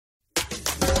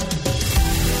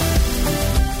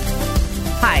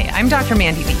I'm Dr.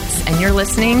 Mandy Leeds, and you're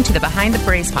listening to the Behind the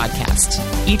Brace podcast.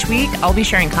 Each week, I'll be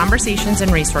sharing conversations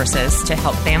and resources to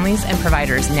help families and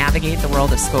providers navigate the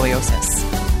world of scoliosis.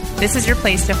 This is your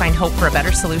place to find hope for a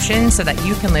better solution so that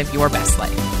you can live your best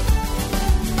life.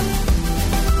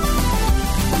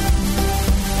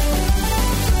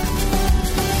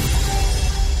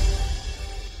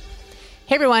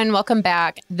 Hey everyone, welcome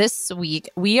back. This week,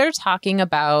 we are talking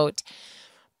about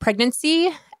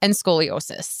pregnancy and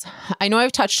scoliosis. I know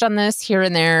I've touched on this here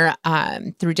and there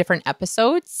through different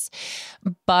episodes,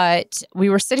 but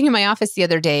we were sitting in my office the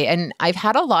other day and I've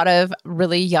had a lot of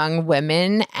really young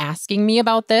women asking me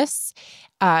about this.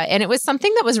 And it was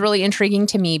something that was really intriguing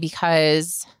to me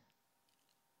because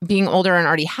being older and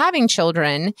already having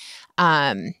children,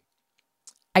 I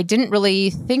didn't really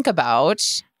think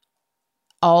about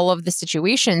all of the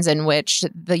situations in which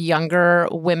the younger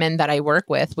women that I work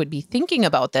with would be thinking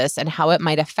about this and how it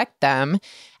might affect them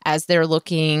as they're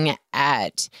looking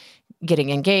at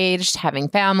getting engaged, having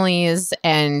families,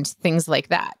 and things like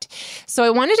that. So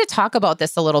I wanted to talk about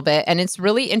this a little bit, and it's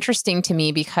really interesting to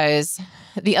me because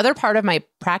the other part of my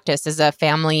practice is a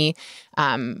family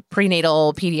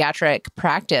prenatal pediatric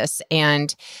practice,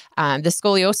 and the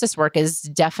scoliosis work is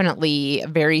definitely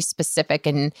very specific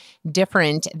and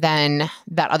different than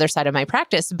that other side of my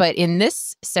practice. But in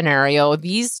this scenario,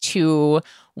 these two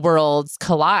worlds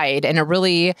collide in a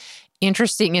really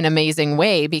interesting and amazing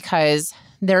way because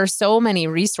there are so many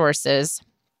resources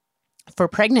for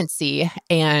pregnancy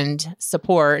and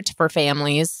support for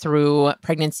families through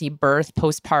pregnancy, birth,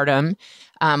 postpartum,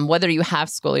 whether you have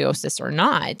scoliosis or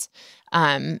not.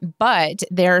 But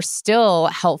they're still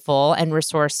helpful and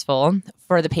resourceful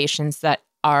for the patients that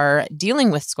are dealing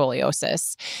with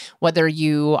scoliosis, whether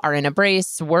you are in a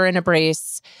brace, were in a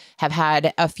brace, have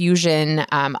had a fusion,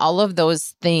 all of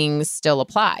those things still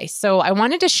apply. So I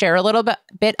wanted to share a little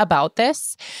bit about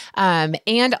this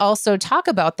and also talk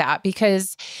about that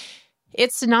because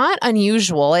it's not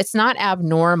unusual. It's not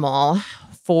abnormal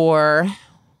for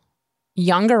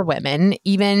younger women,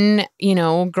 even,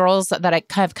 girls that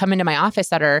have come into my office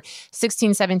that are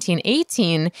 16, 17,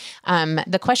 18,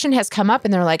 the question has come up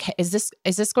and they're like, is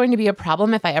this going to be a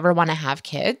problem if I ever want to have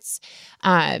kids?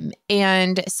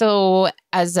 And so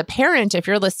as a parent, if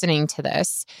you're listening to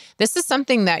this is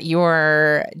something that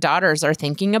your daughters are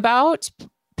thinking about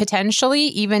potentially,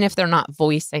 even if they're not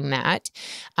voicing that.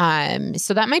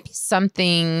 So that might be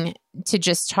something to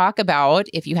just talk about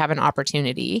if you have an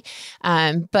opportunity.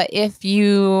 But if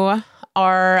you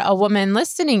are a woman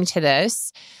listening to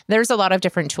this, there's a lot of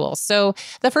different tools. So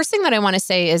the first thing that I want to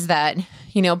say is that,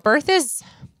 birth is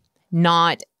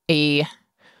not a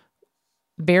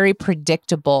very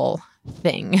predictable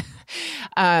thing.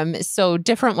 So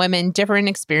different women, different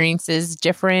experiences,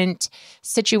 different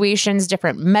situations,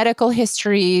 different medical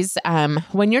histories.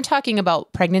 When you're talking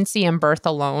about pregnancy and birth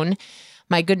alone,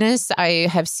 my goodness, I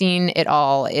have seen it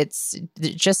all. It's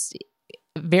just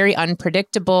very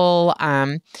unpredictable.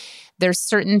 There's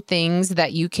certain things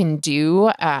that you can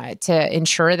do to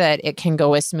ensure that it can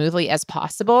go as smoothly as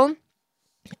possible.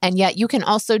 And yet you can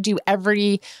also do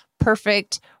every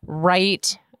perfect,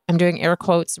 right, I'm doing air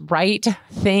quotes, right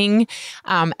thing,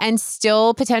 and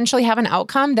still potentially have an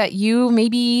outcome that you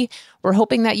maybe were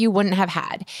hoping that you wouldn't have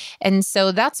had. And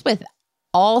so that's with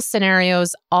all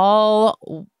scenarios,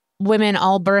 all women,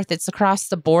 all birth, it's across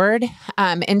the board.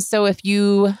 And so if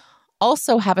you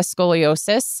also have a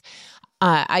scoliosis,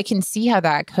 I can see how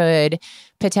that could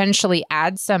potentially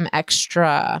add some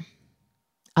extra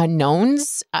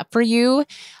unknowns for you,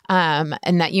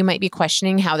 and that you might be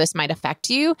questioning how this might affect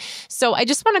you. So I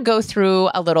just want to go through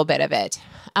a little bit of it.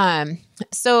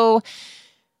 So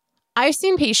I've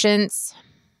seen patients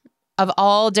of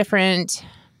all different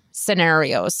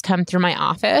scenarios come through my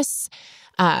office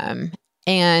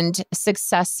and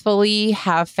successfully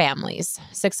have families,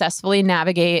 successfully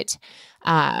navigate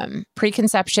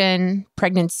preconception,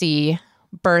 pregnancy,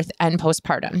 birth, and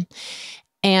postpartum.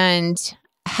 And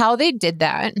how they did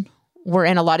that were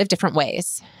in a lot of different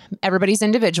ways. Everybody's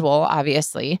individual,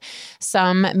 obviously.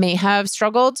 Some may have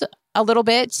struggled a little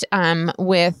bit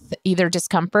with either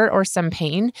discomfort or some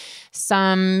pain.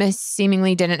 Some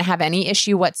seemingly didn't have any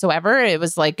issue whatsoever. It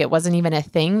was like it wasn't even a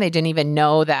thing. They didn't even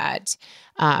know that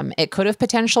it could have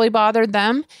potentially bothered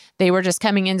them. They were just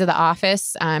coming into the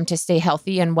office to stay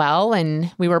healthy and well,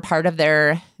 and we were part of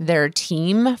their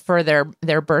team for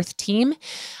their birth team.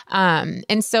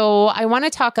 And so I want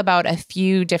to talk about a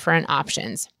few different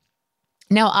options.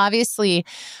 Now, obviously,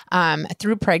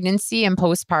 through pregnancy and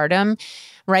postpartum,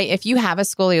 right, if you have a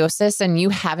scoliosis and you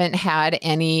haven't had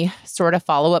any sort of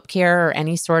follow-up care or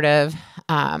any sort of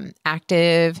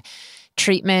active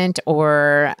treatment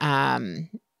or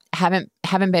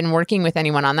haven't been working with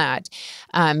anyone on that.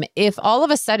 If all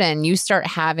of a sudden you start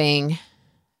having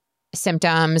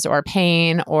symptoms or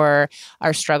pain or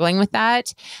are struggling with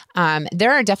that,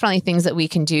 there are definitely things that we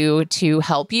can do to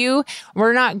help you.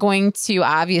 We're not going to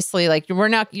obviously you're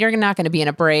not going to be in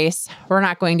a brace. We're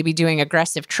not going to be doing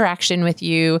aggressive traction with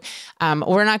you.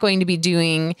 We're not going to be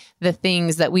doing the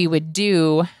things that we would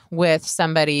do with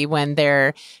somebody when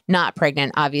they're not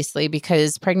pregnant, obviously,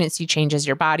 because pregnancy changes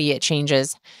your body. It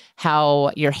changes how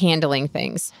you're handling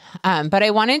things. But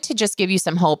I wanted to just give you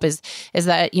some hope is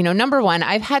that, number one,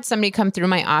 I've had somebody come through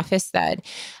my office that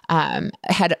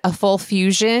had a full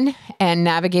fusion and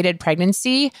navigated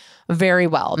pregnancy very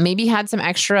well. Maybe had some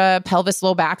extra pelvis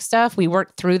low back stuff. We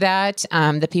worked through that.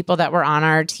 The people that were on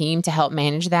our team to help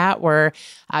manage that were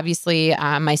obviously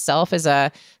myself as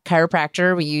a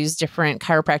chiropractor. We use different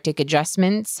chiropractic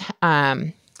adjustments.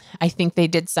 I think they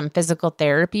did some physical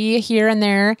therapy here and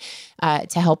there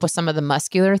to help with some of the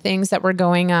muscular things that were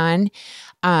going on.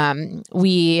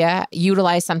 We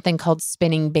utilize something called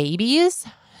Spinning Babies.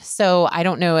 So I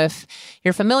don't know if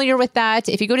you're familiar with that.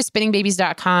 If you go to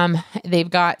spinningbabies.com, they've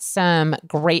got some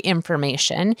great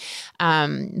information.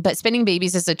 But Spinning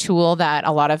Babies is a tool that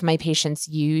a lot of my patients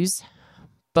use,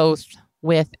 both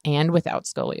with and without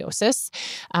scoliosis.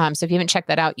 So if you haven't checked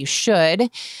that out, you should.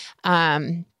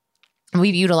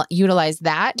 We've utilized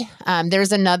that.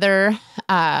 There's another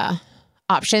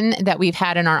option that we've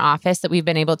had in our office that we've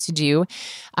been able to do.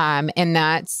 And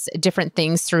that's different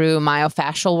things through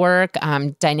myofascial work,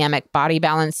 dynamic body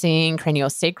balancing,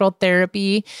 craniosacral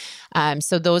therapy.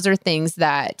 So those are things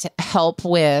that help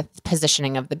with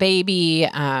positioning of the baby,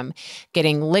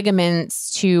 getting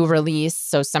ligaments to release.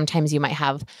 So sometimes you might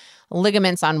have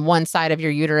ligaments on one side of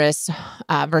your uterus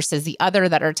versus the other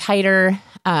that are tighter.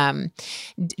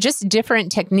 Just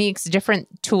different techniques, different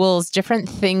tools, different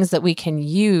things that we can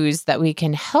use that we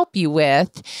can help you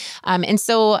with. And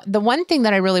so the one thing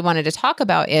that I really wanted to talk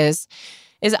about is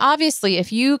obviously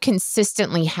if you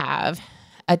consistently have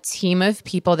a team of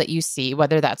people that you see,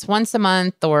 whether that's once a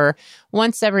month or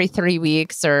once every 3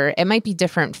 weeks, or it might be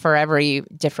different for every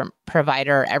different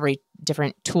provider, every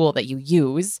different tool that you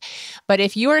use. But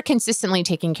if you are consistently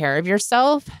taking care of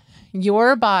yourself,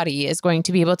 your body is going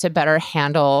to be able to better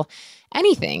handle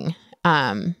anything,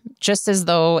 just as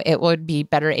though it would be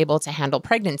better able to handle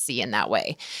pregnancy in that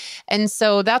way. And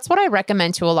so that's what I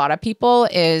recommend to a lot of people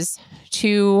is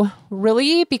to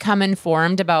really become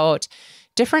informed about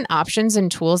different options and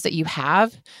tools that you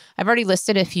have. I've already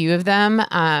listed a few of them.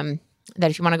 That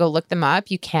if you want to go look them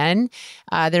up, you can.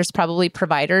 There's probably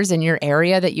providers in your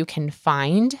area that you can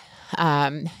find.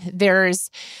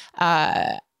 There's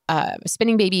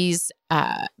Spinning Babies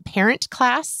parent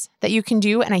class that you can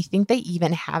do. And I think they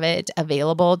even have it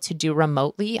available to do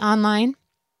remotely online.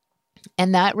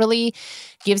 And that really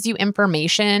gives you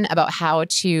information about how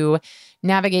to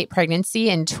navigate pregnancy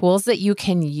and tools that you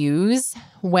can use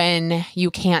when you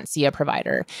can't see a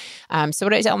provider. So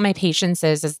what I tell my patients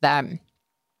is that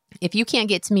if you can't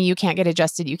get to me, you can't get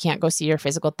adjusted, you can't go see your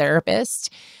physical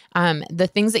therapist, the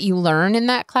things that you learn in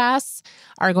that class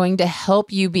are going to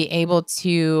help you be able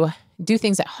to do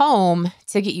things at home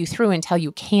to get you through until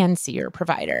you can see your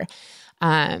provider.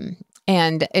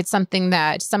 And it's something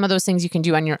that some of those things you can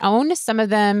do on your own. Some of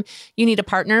them you need a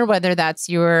partner, whether that's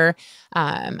your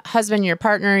husband, your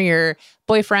partner, your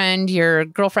boyfriend, your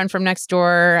girlfriend from next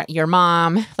door, your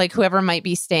mom, like whoever might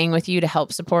be staying with you to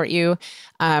help support you,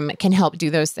 can help do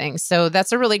those things. So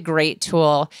that's a really great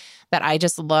tool that I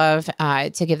just love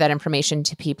to give that information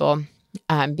to people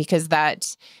because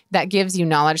that gives you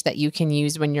knowledge that you can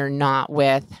use when you're not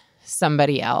with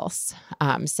somebody else,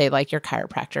 say like your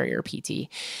chiropractor or your PT.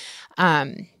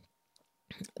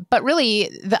 But really,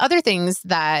 the other things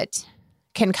that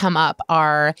can come up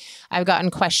are, I've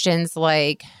gotten questions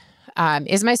like,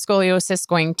 is my scoliosis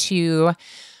going to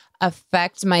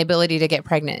affect my ability to get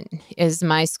pregnant? Is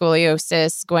my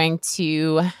scoliosis going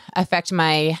to affect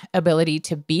my ability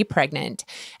to be pregnant?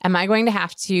 Am I going to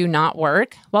have to not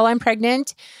work while I'm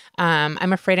pregnant?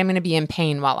 I'm afraid I'm going to be in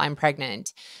pain while I'm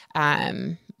pregnant.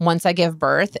 Once I give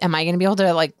birth, am I going to be able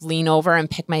to like lean over and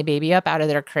pick my baby up out of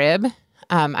their crib?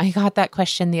 I got that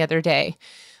question the other day,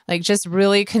 like just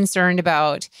really concerned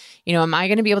about, am I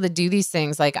going to be able to do these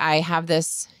things? Like I have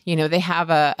this, they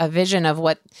have a vision of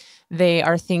what they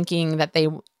are thinking that they,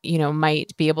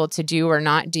 might be able to do or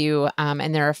not do.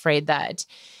 And they're afraid that,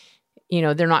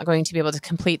 they're not going to be able to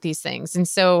complete these things. And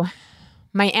so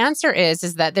my answer is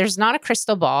that there's not a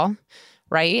crystal ball,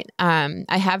 right?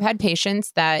 I have had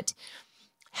patients that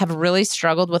have really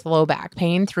struggled with low back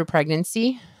pain through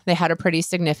pregnancy. They had a pretty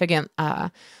significant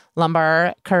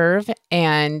lumbar curve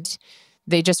and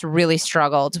they just really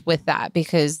struggled with that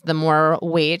because the more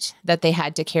weight that they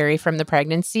had to carry from the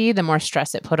pregnancy, the more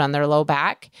stress it put on their low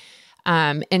back.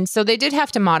 And so they did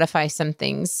have to modify some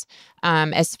things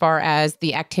as far as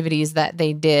the activities that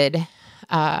they did,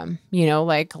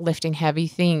 like lifting heavy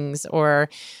things or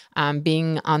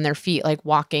being on their feet, like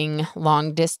walking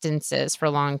long distances for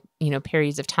long,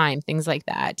 periods of time, things like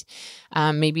that.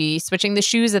 Maybe switching the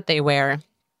shoes that they wear,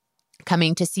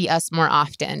 coming to see us more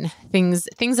often,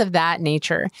 things of that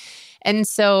nature. And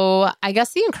so I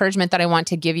guess the encouragement that I want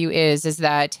to give you is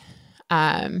that,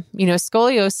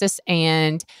 scoliosis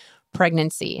and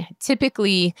pregnancy,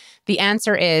 typically the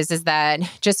answer is that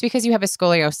just because you have a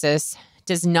scoliosis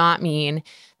does not mean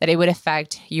that it would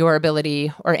affect your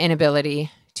ability or inability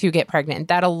to get pregnant.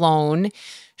 That alone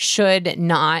should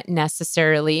not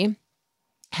necessarily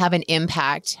have an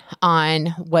impact on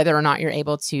whether or not you're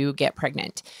able to get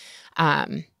pregnant.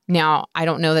 Now, I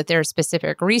don't know that there's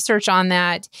specific research on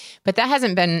that, but that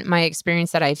hasn't been my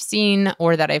experience that I've seen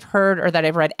or that I've heard or that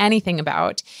I've read anything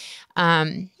about.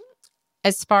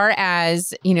 As far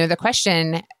as, the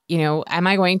question, am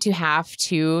I going to have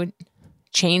to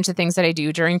change the things that I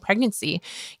do during pregnancy?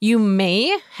 You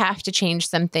may have to change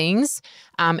some things.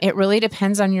 It really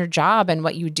depends on your job and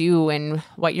what you do and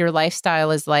what your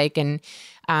lifestyle is like and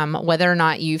whether or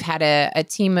not you've had a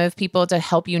team of people to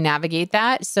help you navigate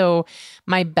that. So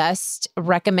my best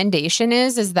recommendation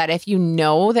is that if you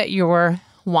know that you're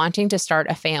wanting to start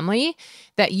a family,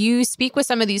 that you speak with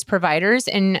some of these providers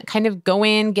and kind of go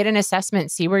in, get an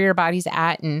assessment, see where your body's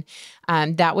at. And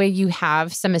that way you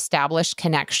have some established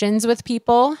connections with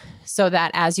people so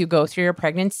that as you go through your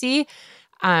pregnancy,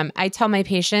 I tell my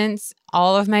patients,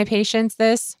 all of my patients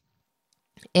this,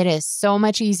 it is so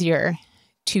much easier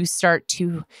to start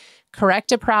to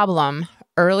correct a problem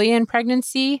early in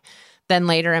pregnancy than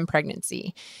later in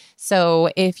pregnancy. So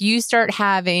if you start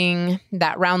having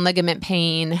that round ligament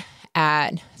pain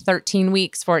at 13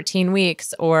 weeks, 14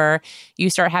 weeks, or you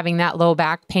start having that low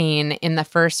back pain in the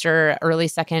first or early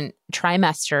second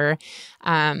trimester,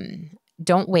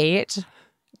 don't wait.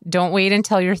 Don't wait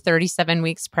until you're 37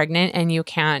 weeks pregnant and you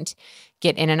can't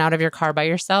get in and out of your car by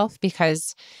yourself,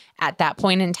 because at that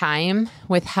point in time,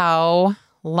 with how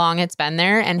long it's been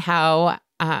there and how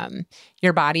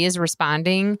your body is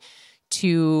responding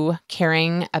to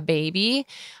carrying a baby,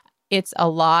 it's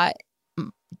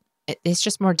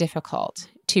just more difficult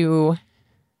to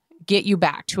get you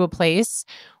back to a place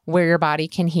where your body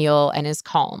can heal and is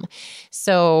calm.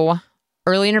 So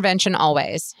early intervention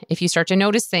always. If you start to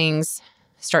notice things,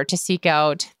 start to seek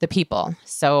out the people.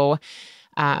 So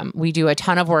we do a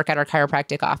ton of work at our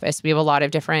chiropractic office. We have a lot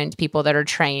of different people that are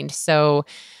trained. So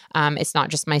it's not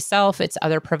just myself, it's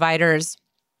other providers,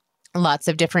 lots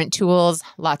of different tools,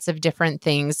 lots of different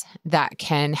things that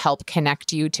can help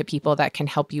connect you to people that can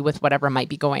help you with whatever might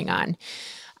be going on.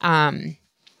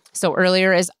 So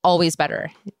earlier is always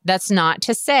better. That's not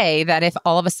to say that if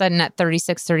all of a sudden at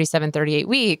 36, 37, 38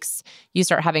 weeks, you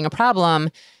start having a problem,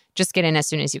 just get in as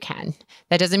soon as you can.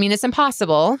 That doesn't mean it's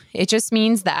impossible. It just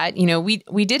means that,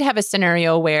 we did have a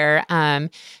scenario where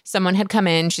someone had come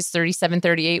in, she's 37,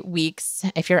 38 weeks.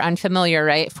 If you're unfamiliar,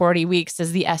 right? 40 weeks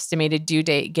is the estimated due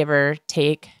date, give or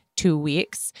take 2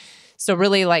 weeks. So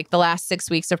really like the last 6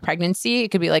 weeks of pregnancy,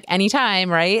 it could be like any time,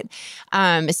 right?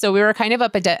 So we were kind of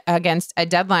up against a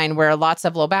deadline where lots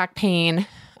of low back pain,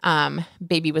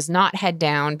 baby was not head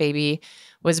down, baby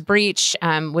was breech,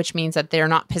 which means that they're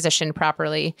not positioned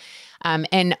properly.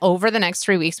 And over the next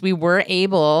 3 weeks, we were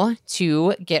able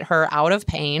to get her out of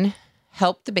pain,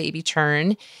 help the baby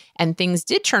turn, and things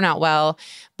did turn out well.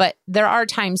 But there are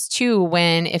times too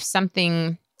when if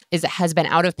something has been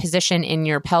out of position in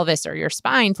your pelvis or your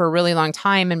spine for a really long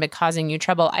time and been causing you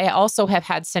trouble. I also have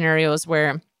had scenarios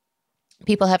where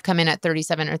people have come in at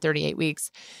 37 or 38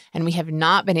 weeks and we have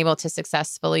not been able to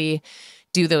successfully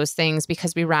do those things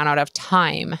because we ran out of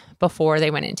time before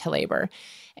they went into labor.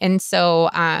 And so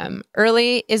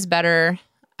early is better.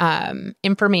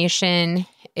 Information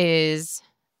is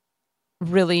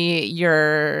really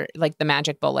the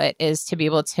magic bullet is to be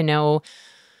able to know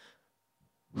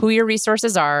who your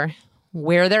resources are,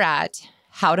 where they're at,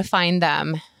 how to find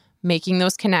them, making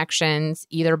those connections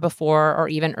either before or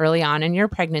even early on in your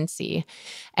pregnancy.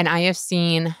 And I have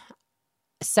seen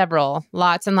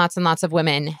lots and lots and lots of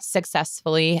women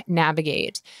successfully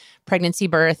navigate pregnancy,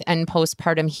 birth, and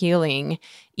postpartum healing,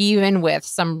 even with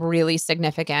some really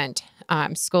significant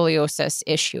scoliosis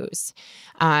issues.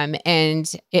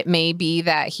 And it may be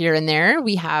that here and there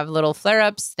we have little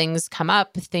flare-ups, things come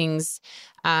up, things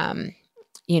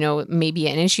maybe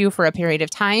an issue for a period of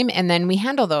time, and then we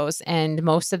handle those. And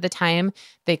most of the time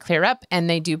they clear up and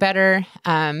they do better.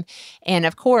 And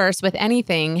of course, with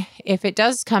anything, if it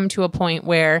does come to a point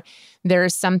where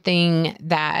there's something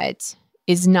that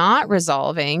is not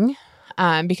resolving,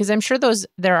 because I'm sure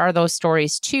there are those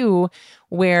stories too,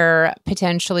 where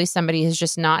potentially somebody has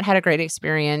just not had a great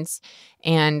experience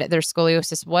and their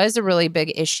scoliosis was a really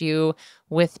big issue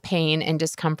with pain and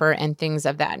discomfort and things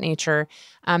of that nature.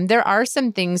 There are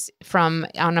some things on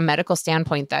a medical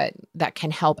standpoint that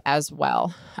can help as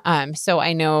well. So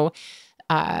I know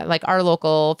like our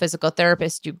local physical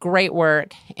therapists do great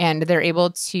work, and they're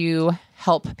able to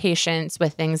help patients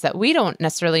with things that we don't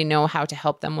necessarily know how to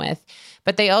help them with.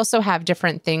 But they also have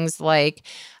different things like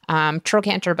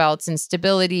trochanter belts and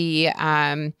stability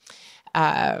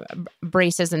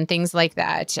braces and things like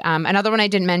that. Another one I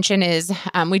didn't mention is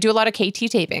we do a lot of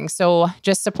KT taping. So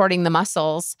just supporting the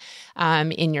muscles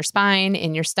in your spine,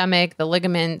 in your stomach, the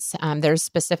ligaments. There's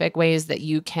specific ways that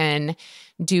you can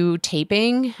do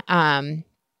taping.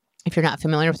 If you're not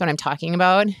familiar with what I'm talking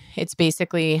about, it's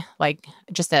basically like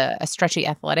just a stretchy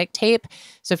athletic tape.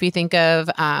 So if you think of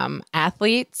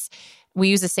athletes, we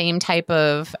use the same type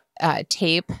of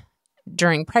tape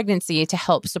during pregnancy to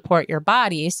help support your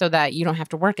body so that you don't have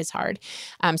to work as hard.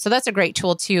 So that's a great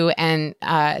tool too. And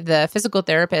the physical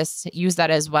therapists use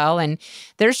that as well. And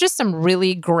there's just some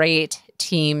really great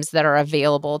teams that are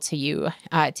available to you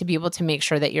to be able to make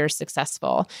sure that you're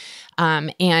successful.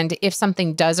 And if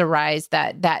something does arise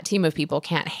that team of people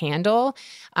can't handle,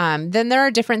 then there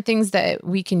are different things that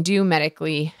we can do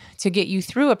medically to get you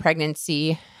through a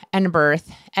pregnancy and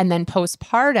birth, and then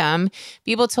postpartum,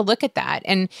 be able to look at that.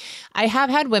 And I have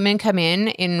had women come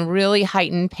in really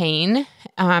heightened pain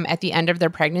at the end of their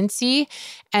pregnancy.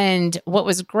 And what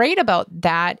was great about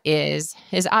that is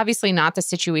obviously not the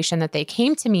situation that they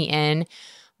came to me in,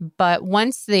 but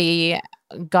once they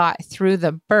got through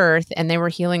the birth and they were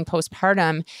healing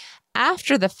postpartum,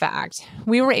 after the fact,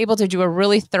 we were able to do a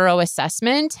really thorough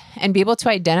assessment and be able to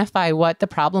identify what the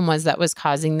problem was that was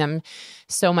causing them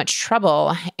so much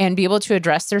trouble and be able to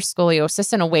address their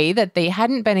scoliosis in a way that they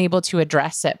hadn't been able to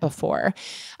address it before.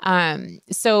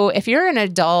 So if you're an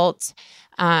adult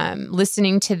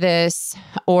listening to this,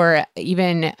 or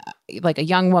even like a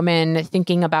young woman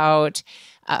thinking about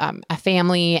a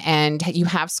family and you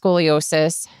have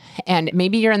scoliosis, and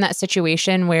maybe you're in that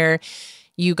situation where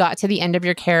you got to the end of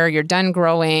your care, you're done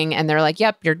growing, and they're like,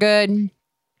 yep, you're good.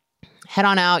 Head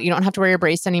on out. You don't have to wear your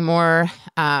brace anymore.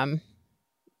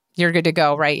 You're good to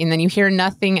go, right? And then you hear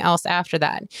nothing else after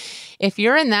that. If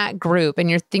you're in that group and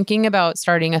you're thinking about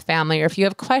starting a family, or if you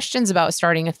have questions about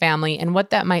starting a family and what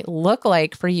that might look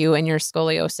like for you and your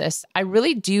scoliosis, I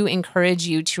really do encourage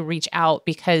you to reach out,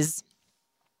 because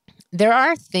there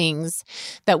are things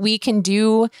that we can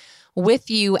do with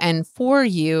you and for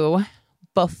you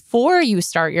before you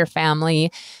start your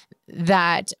family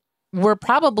that were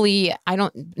probably,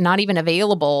 not even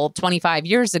available 25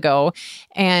 years ago.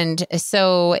 And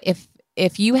so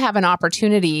if you have an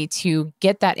opportunity to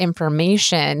get that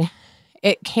information,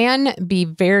 it can be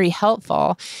very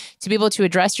helpful to be able to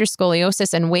address your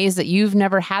scoliosis in ways that you've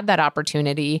never had that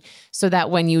opportunity, so that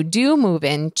when you do move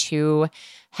into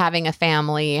having a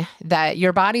family, that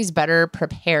your body's better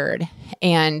prepared,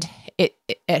 and it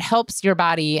helps your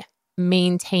body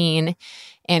maintain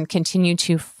and continue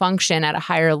to function at a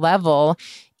higher level,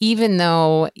 even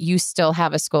though you still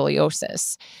have a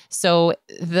scoliosis. So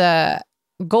the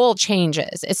goal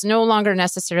changes. It's no longer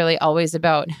necessarily always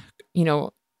about,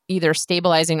 either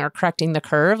stabilizing or correcting the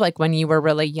curve like when you were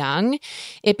really young.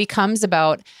 It becomes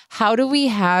about, how do we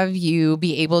have you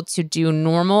be able to do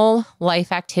normal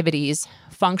life activities,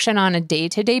 function on a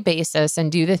day-to-day basis,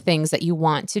 and do the things that you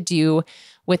want to do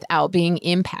without being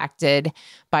impacted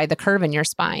by the curve in your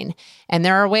spine. And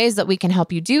there are ways that we can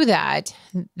help you do that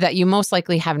you most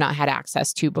likely have not had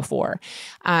access to before.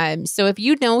 So if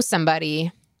you know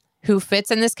somebody who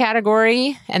fits in this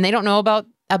category and they don't know about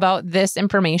this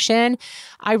information,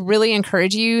 I really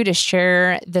encourage you to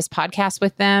share this podcast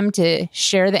with them, to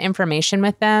share the information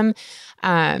with them.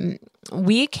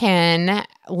 We can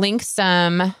link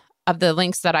some of the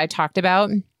links that I talked about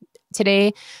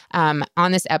today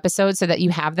on this episode so that you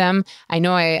have them. I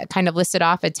know I kind of listed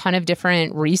off a ton of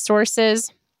different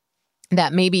resources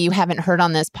that maybe you haven't heard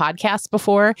on this podcast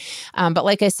before. But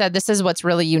like I said, this is what's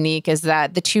really unique, is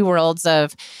that the two worlds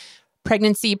of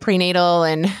pregnancy, prenatal,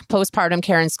 and postpartum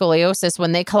care and scoliosis,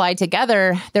 when they collide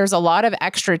together, there's a lot of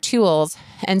extra tools,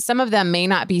 and some of them may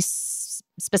not be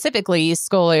specifically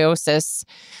scoliosis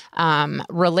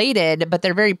related, but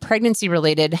they're very pregnancy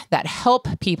related that help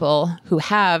people who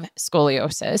have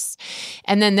scoliosis.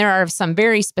 And then there are some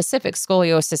very specific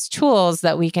scoliosis tools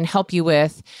that we can help you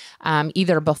with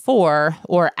either before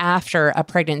or after a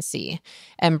pregnancy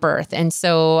and birth. And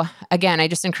so again, I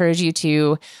just encourage you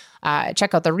to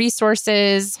check out the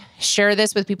resources, share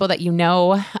this with people that you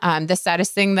know. The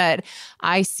saddest thing that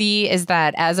I see is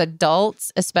that as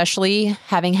adults, especially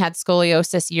having had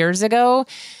scoliosis years ago,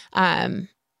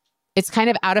 it's kind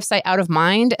of out of sight, out of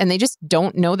mind, and they just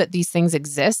don't know that these things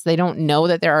exist. They don't know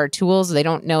that there are tools. They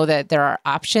don't know that there are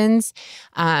options.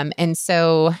 And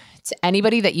so to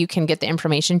anybody that you can get the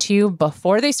information to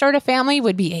before they start a family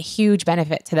would be a huge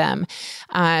benefit to them.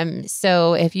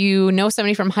 So if you know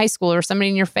somebody from high school or somebody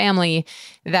in your family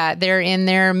that they're in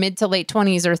their mid to late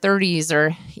 20s or 30s,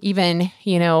 or even,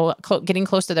 getting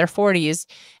close to their 40s,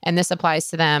 and this applies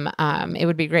to them, it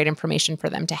would be great information for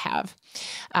them to have.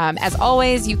 As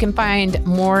always, you can find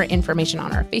more information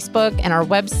on our Facebook and our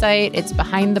website. It's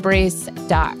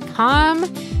behindthebrace.com.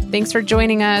 Thanks for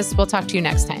joining us. We'll talk to you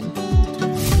next time.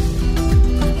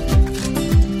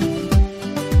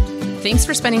 Thanks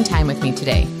for spending time with me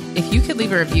today. If you could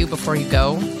leave a review before you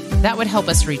go, that would help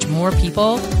us reach more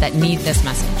people that need this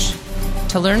message.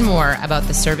 To learn more about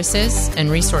the services and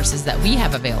resources that we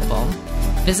have available,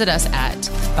 visit us at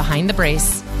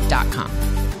behindthebrace.com.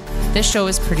 This show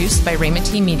is produced by Rhema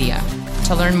Team Media.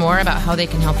 To learn more about how they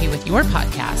can help you with your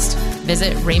podcast,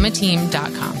 visit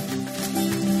rhemateam.com.